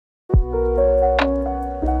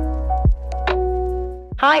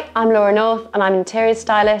Hi, I'm Laura North and I'm an interior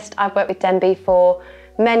stylist. I've worked with Denby for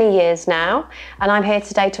many years now, and I'm here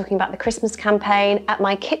today talking about the Christmas campaign at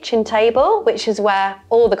my kitchen table, which is where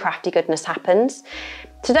all the crafty goodness happens.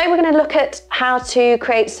 Today we're going to look at how to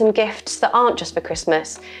create some gifts that aren't just for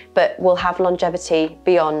Christmas, but will have longevity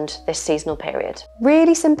beyond this seasonal period.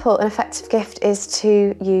 Really simple and effective gift is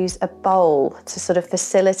to use a bowl to sort of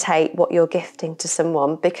facilitate what you're gifting to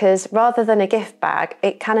someone, because rather than a gift bag,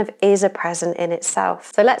 it kind of is a present in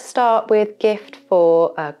itself. So let's start with gift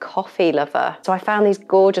for a coffee lover. So I found these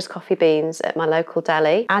gorgeous coffee beans at my local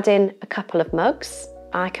deli. Add in a couple of mugs.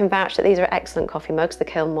 I can vouch that these are excellent coffee mugs, the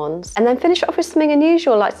Kiln ones. And then finish it off with something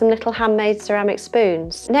unusual, like some little handmade ceramic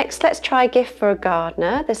spoons. Next, let's try a gift for a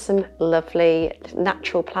gardener. There's some lovely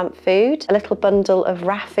natural plant food, a little bundle of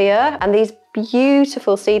raffia, and these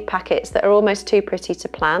beautiful seed packets that are almost too pretty to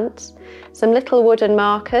plant, some little wooden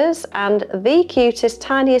markers, and the cutest,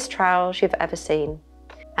 tiniest trowels you've ever seen.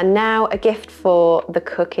 And now a gift for the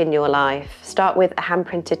cook in your life. Start with a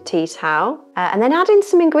hand-printed tea towel, and then add in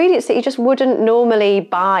some ingredients that you just wouldn't normally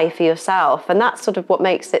buy for yourself. And that's sort of what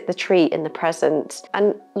makes it the treat in the present.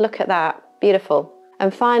 And look at that, beautiful.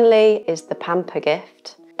 And finally is the pamper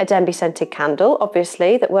gift. A Denby scented candle,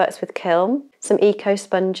 obviously, that works with Kiln, some eco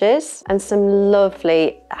sponges, and some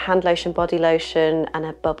lovely hand lotion, body lotion, and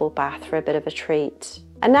a bubble bath for a bit of a treat.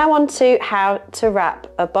 And now on to how to wrap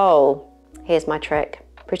a bowl. Here's my trick.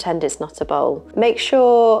 Pretend it's not a bowl. Make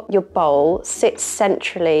sure your bowl sits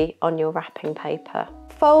centrally on your wrapping paper.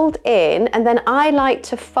 Fold in, and then I like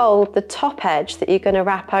to fold the top edge that you're going to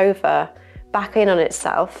wrap over back in on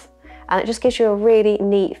itself, and it just gives you a really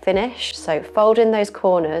neat finish. So fold in those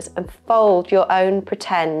corners and fold your own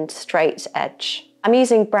pretend straight edge. I'm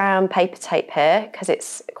using brown paper tape here because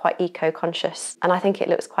it's quite eco-conscious, and I think it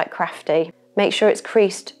looks quite crafty. Make sure it's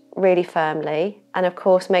creased really firmly, and of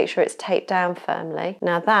course make sure it's taped down firmly.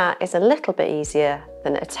 Now that is a little bit easier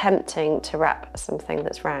than attempting to wrap something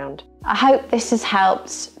that's round. I hope this has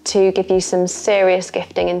helped to give you some serious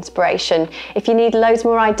gifting inspiration. If you need loads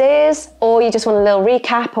more ideas, or you just want a little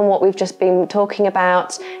recap on what we've just been talking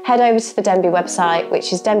about, head over to the Denby website,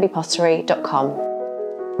 which is denbypottery.com.